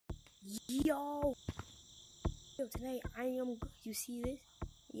Yo, today you see this?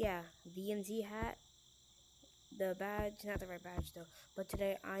 Yeah, VMT hat. The badge, not the right badge though. But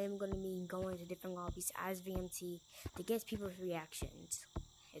today I am going to be going to different lobbies as VMT to get people's reactions.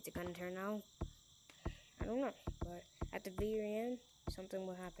 Is it going to turn out? I don't know. But at the very end, something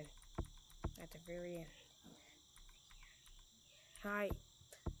will happen. At the very end. Hi.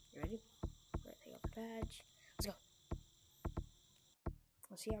 You ready? Right, take off the badge. Let's go.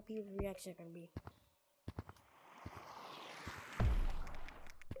 Let's see how people's reactions are going to be.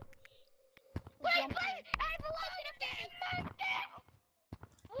 Wait! I belong in a game!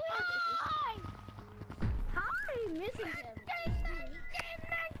 Why? Hi, missing him.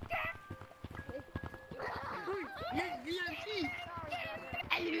 Yes, VMT!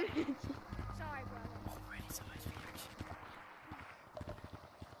 Sorry, brother. Already saw his reaction.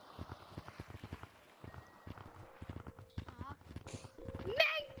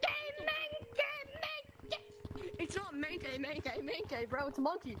 It's not Mankey, bro, it's a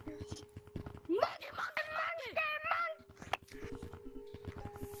monkey. Monkey!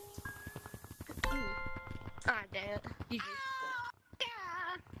 Ah, damn it. Easy.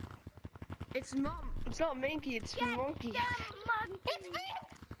 It's not Mankey, it's monkey. It's me!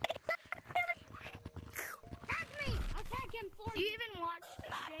 That's me! Attack him for you. You even watch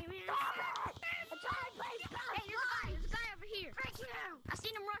Damien? Hey, there's a guy over here. Thank you. I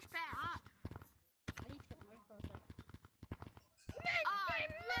seen him rush past. I need to get my closer.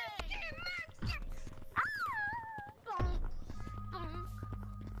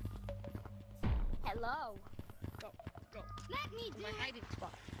 Hello. Go. Let me do My it. hiding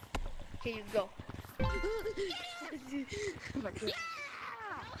spot. Here you go. Yeah!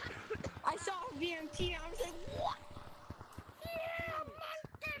 I saw VMT and I was like, what?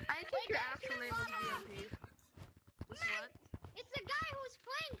 I think you're actually able to VMT. What? It's the guy who's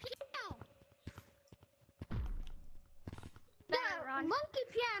playing piano. The monkey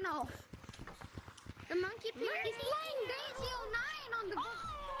piano. The monkey piano. He's playing Daisy 09 on the book.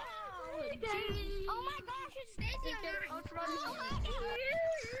 Oh my gosh, it's Daisy 09. Oh my gosh.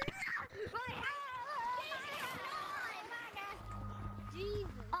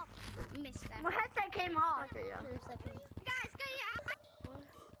 Jesus. Oh, missed that. My headset came off. Okay, yeah. Guys, can you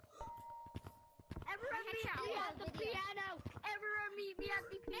everyone meet me at the piano. Everyone meet me at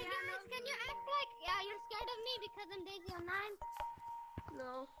the piano. Hey guys, can you act like you're scared of me because I'm Daisy 09?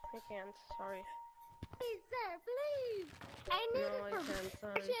 No, I can't. Sorry. Please, sir, please. I need No, I it for can't,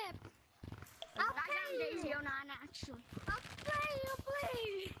 sorry. friendship. I'll pay you. Daisy 09 actually. I'll pay you,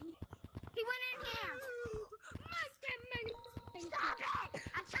 please. He went in here. Stop it!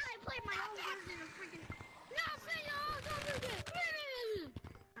 I'm trying to play my own version of freaking. No, say no, don't do this.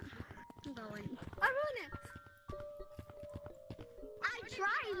 I'm going. I ruined it. I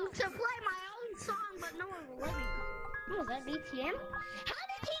tried to play my own song, but no one will let me. What was that, BTM? How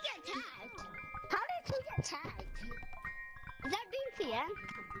did he get tagged? Is that BTM?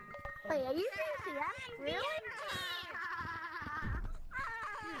 Wait, are you BTM? Really?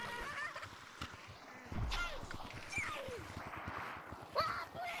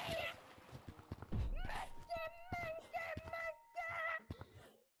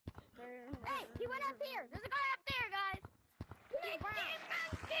 Hey, he went up here. There's a guy up there, guys.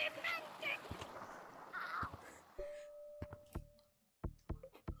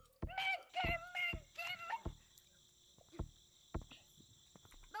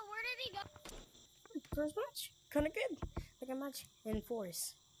 But where did he go? First match, kind of good. Like a match in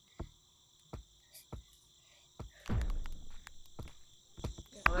force.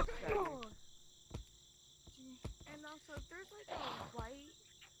 And also, if there's like a white,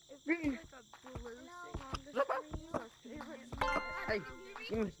 if there's like a blue thing on the screen, or favorite Hey,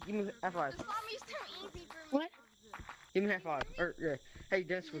 give me a high five. this mommy's too easy for me. What? Give me a high five. Or, yeah. Hey,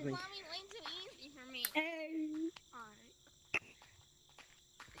 dance with me. Mommy lane's too easy for me. Hey. Alright.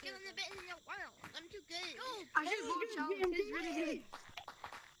 Because I'm the best in the world. I'm too good. I should watch out.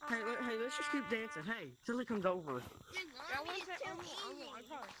 Hey, let's just keep dancing. Hey, till he comes over. Dude, mommy is too easy.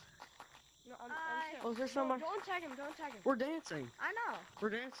 Oh, is there somebody? Don't tag him. We're dancing. I know. We're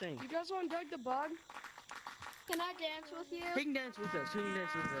dancing. You guys want to dug the bug? Can I dance with you? He can dance with us.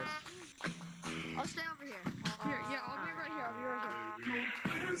 I'll stay over here. Here, yeah, I'll be right here.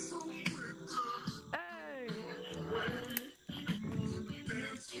 Hey.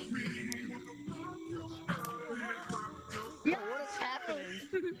 Yo, what is happening?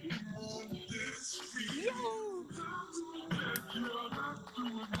 Yo.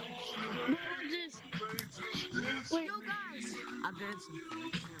 Wait. Yo, guys. I'm dancing.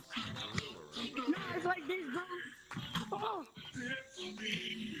 No, it's like this, bro. Oh.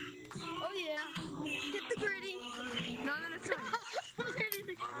 Oh yeah. Hit the gritty. No, it's not. Hit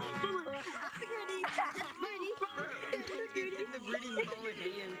the gritty with all the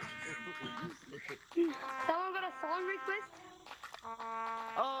hands. Someone got a song request?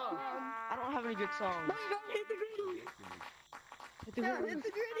 Oh, I don't have any good songs. No, you don't hit the gritty. Hit the gritty. Hit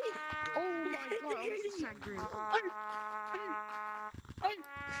the gritty. Oh my god, this is so great.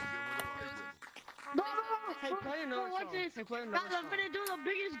 No. Hey, play another Watch song. this. Hey, play another Guys, I'm song. gonna do the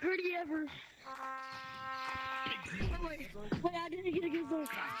biggest gritty ever. Wait, I didn't get a good song.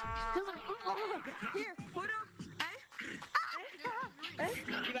 Here, put up. Hey?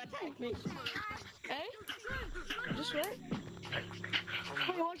 You gotta take me. Hey? Just wait.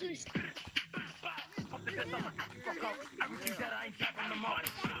 Hey, watch this. Fuck off. Everything that I ain't tapping the mark.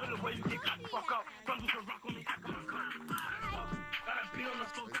 The way you get cut, fuck off. Don't just rock on me. Gotta be on the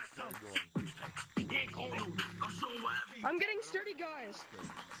floor, that's up. I'm getting sturdy, guys.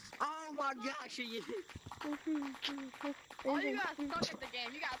 Oh my gosh, you. Oh, you got stuck at the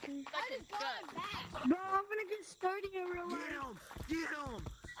game. You got stuck in gut. Bro, I'm gonna get sturdy in real life. Get him.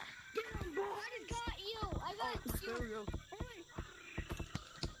 Get him, boy. I just got you. I got you. There we go.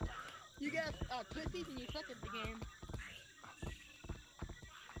 You got pussies and you suck at the game.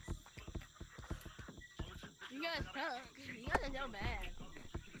 You guys suck. You guys are so bad.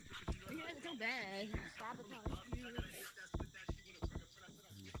 You guys are so bad.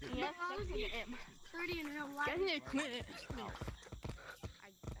 Yeah, I was in 30 in real life. You guys need to quit.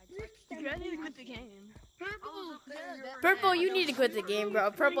 You guys need to quit the game. Purple, you need to quit the game, bro.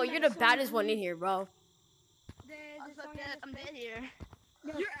 Purple, you're the baddest one in here, bro. I'm dead here.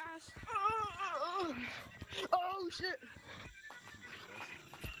 Your ass. Oh shit.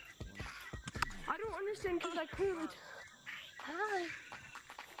 I don't understand because I couldn't. Hi.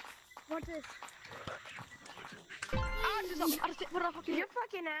 What's this? I just hit my fucking. Your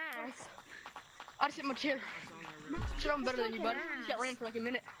fucking ass. I just hit my chair. Shit, I'm better than you, buddy. You got ran for like a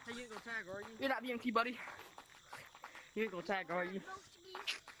minute. Hey, you ain't gonna tag, are you? You're not BMT, buddy. You ain't gonna tag, are you?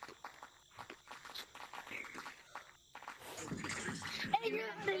 Hey, you're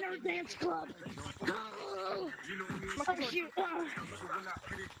not in our dance club. Oh shoot.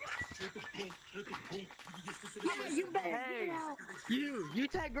 Yeah, you better Hey, get out. you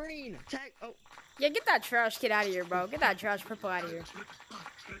tag green. Tag. Oh. Yeah, get that trash kid out of here, bro. Get that trash purple out of here.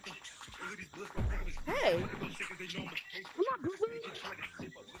 Hey.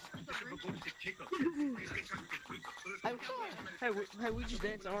 Hey, we just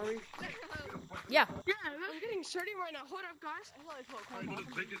danced, aren't we? Yeah. Yeah, I'm getting sturdy right now. Hold up, guys.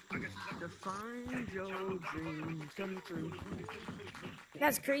 Define your dreams come true.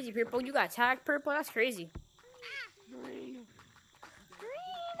 That's crazy, Purple. You got tagged, Purple? That's crazy.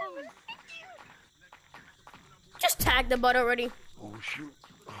 Just tag the butt already. Oh shoot.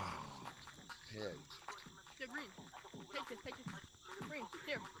 Head. Here, green. Take this. Green,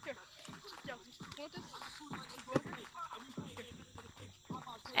 here. Yo, want this?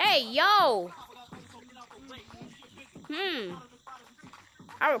 Hey, yo!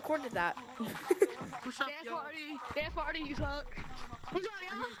 I recorded that. Dance party, you suck.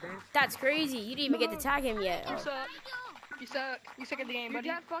 That's crazy. You didn't even get to tag him yet. You suck. You suck at the game, buddy.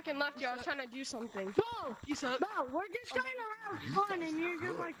 Your dad fucking left you. I was trying to do something. Bro, you suck. Bro, we're just trying to have fun, and you're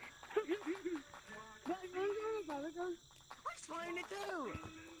just like. What's playing it too?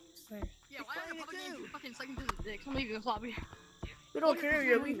 Yeah, why are you fucking sucking to the dick? Somebody go sloppy. We don't care,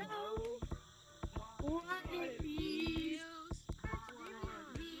 yo. What it feels.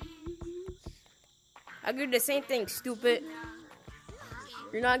 I do the same thing, stupid.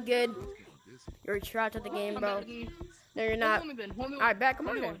 You're not good. You're trash at the game, bro. No, you're not. Alright, back. Come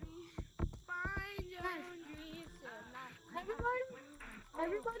on then.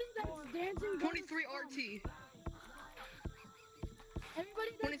 Everybody that's dancing. 23 RT.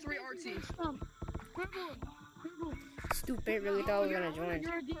 Everybody 23 RT. Purple. Stupid. Really thought we were gonna join.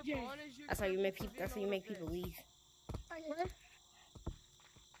 You're a DJ. That's how you make people. That's how you make people leave.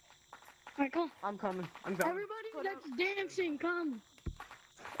 Alright, come. I'm coming. I'm coming. Everybody that's dancing, come.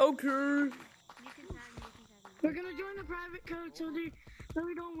 Okay. We're gonna join the private code so we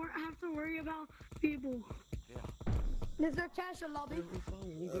don't have to worry about people. Is there cash in lobby?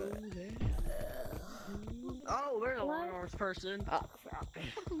 Oh, we're the long-arms person.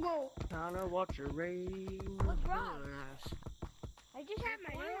 Whoa. Trying to watch your rain. What's wrong? I just had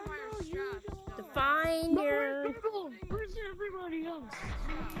my Define your. Purple. Where's everybody else?